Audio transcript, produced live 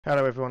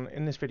Hello everyone,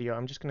 in this video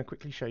I'm just going to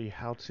quickly show you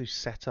how to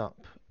set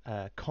up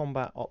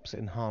Combat Ops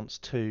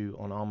Enhanced 2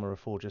 on Arma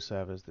Reforger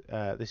servers.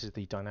 This is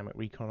the Dynamic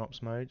Recon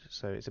Ops mode,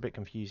 so it's a bit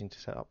confusing to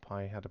set up.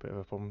 I had a bit of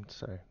a problem,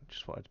 so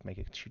just thought I'd make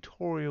a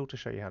tutorial to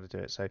show you how to do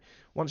it. So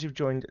once you've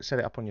set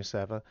it up on your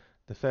server,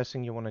 the first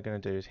thing you're going to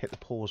do is hit the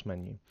pause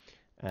menu.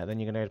 Then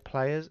you're going to go to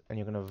Players and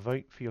you're going to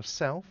vote for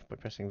yourself by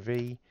pressing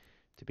V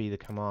to be the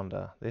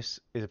commander. This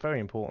is very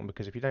important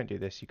because if you don't do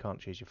this you can't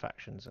choose your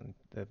factions and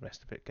the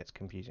rest of it gets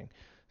confusing.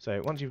 So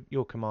once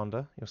you're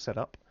commander, you're set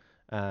up,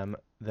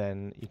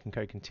 then you can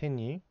go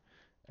continue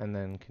and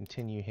then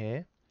continue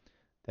here,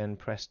 then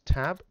press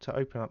tab to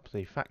open up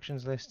the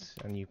factions list,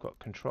 and you've got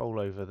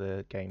control over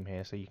the game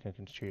here, so you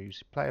can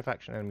choose player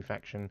faction, enemy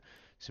faction,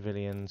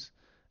 civilians,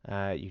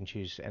 you can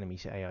choose enemy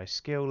AI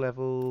skill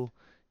level,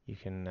 you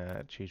can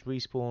choose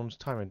respawns,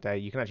 time of day.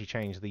 You can actually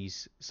change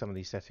some of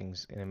these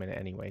settings in a minute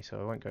anyway, so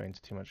I won't go into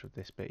too much of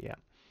this bit yet.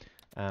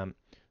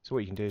 So what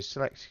you can do is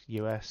select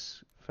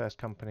US, first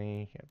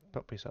company,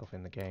 put yourself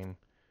in the game.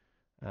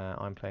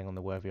 I'm playing on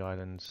the Worthy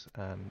Islands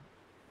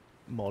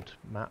mod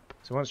map.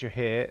 So once you're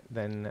here,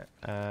 then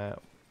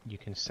you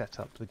can set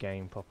up the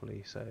game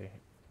properly. So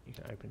you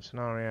can open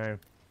scenario,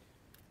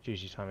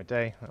 choose your time of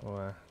day, that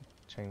will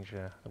change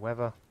the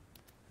weather.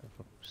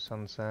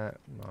 Sunset,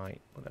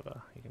 night, whatever.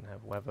 You can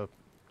have weather,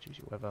 choose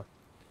your weather.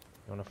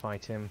 You want to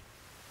fight him,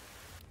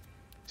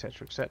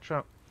 etc,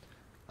 etc.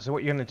 So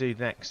what you're going to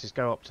do next is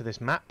go up to this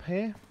map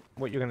here.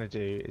 What you're going to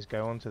do is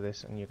go onto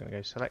this and you're going to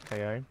go select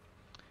AO.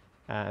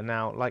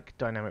 Now, like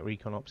Dynamic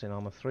Recon Ops in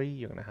Arma 3,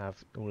 you're going to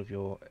have all of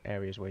your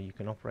areas where you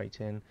can operate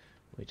in.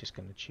 We're just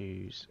going to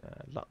choose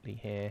Lutley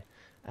here.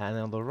 And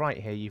then on the right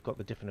here, you've got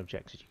the different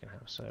objectives you can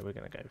have. So we're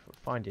going to go for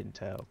find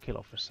intel, kill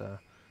officer,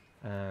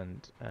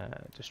 and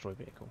destroy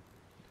vehicle.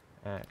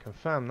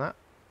 Confirm that,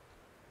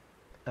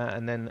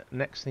 and then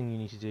next thing you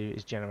need to do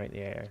is generate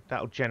the AO.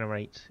 That will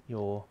generate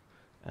your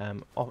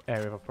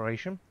area of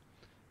operation.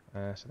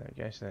 So there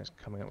we go, so that's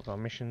coming up with our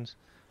missions.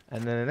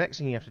 And then the next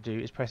thing you have to do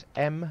is press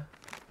M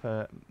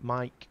for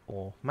mic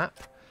or map,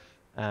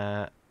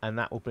 and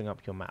that will bring up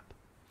your map.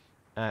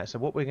 So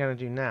what we're going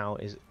to do now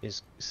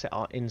is set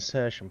our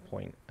insertion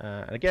point.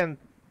 And again,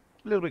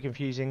 a little bit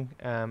confusing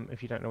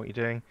if you don't know what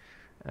you're doing.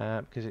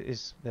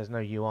 Because there's no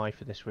UI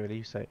for this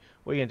really. So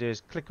what you're going to do is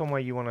click on where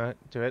you want to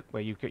do it,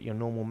 where you get your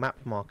normal map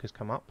markers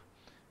come up.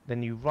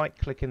 Then you right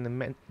click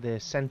in the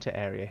center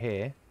area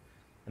here,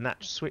 and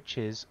that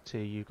switches to,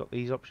 you've got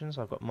these options.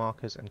 I've got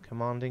markers and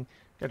commanding.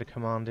 Go to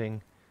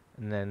commanding,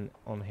 and then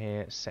on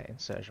here set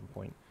insertion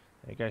point.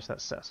 There you go, so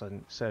that sets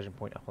an insertion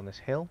point up on this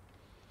hill.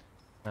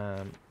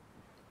 Then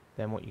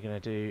what you're going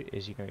to do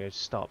is you're going to go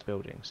start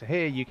building. So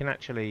here you can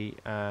actually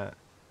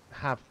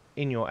have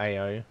in your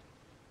AO.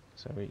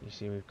 So you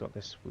see we've got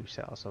this, we've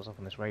set ourselves up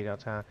on this radar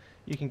tower.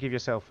 You can give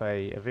yourself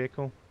a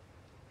vehicle,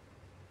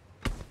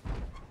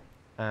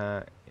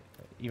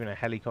 even a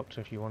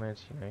helicopter if you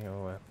wanted,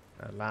 or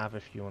a lav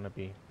if you want to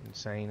be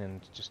insane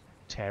and just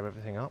tear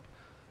everything up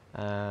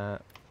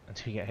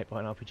until you get hit by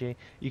an RPG.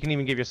 You can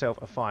even give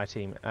yourself a fire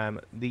team.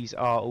 These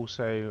are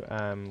also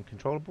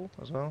controllable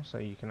as well, so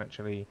you can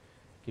actually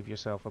give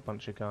yourself a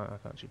bunch of guys. I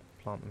can actually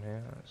plant them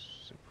here. Let's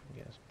see if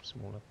we can get a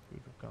smaller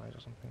group of guys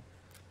or something.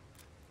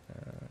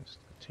 Just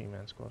a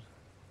two-man squad.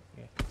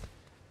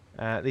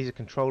 Yeah. These are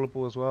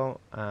controllable as well.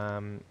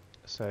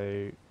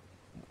 So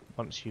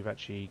once you've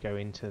actually go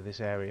into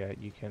this area,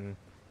 you can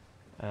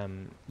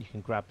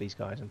grab these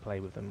guys and play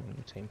with them on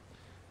your team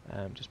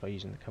just by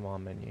using the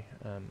command menu.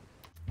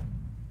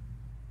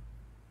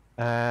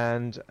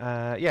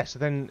 Yeah, so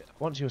then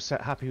once you're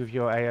happy with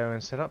your AO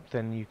and set up,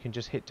 then you can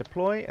just hit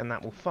deploy, and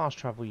that will fast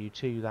travel you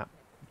to that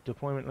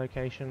deployment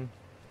location.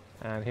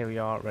 And here we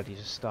are, ready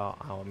to start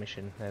our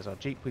mission. There's our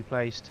jeep we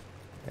placed.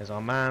 There's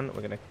our man.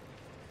 We're going to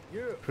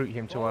recruit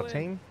him to our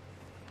team.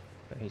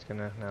 So he's going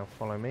to now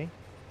follow me.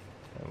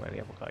 I don't know where the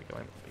other guy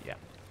going, but yeah.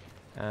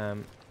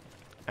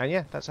 And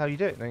yeah, that's how you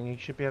do it. Then you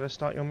should be able to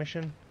start your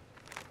mission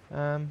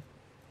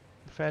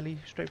fairly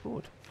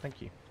straightforward.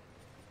 Thank you.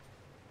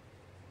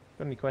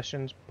 Got any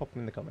questions? Pop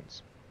them in the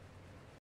comments.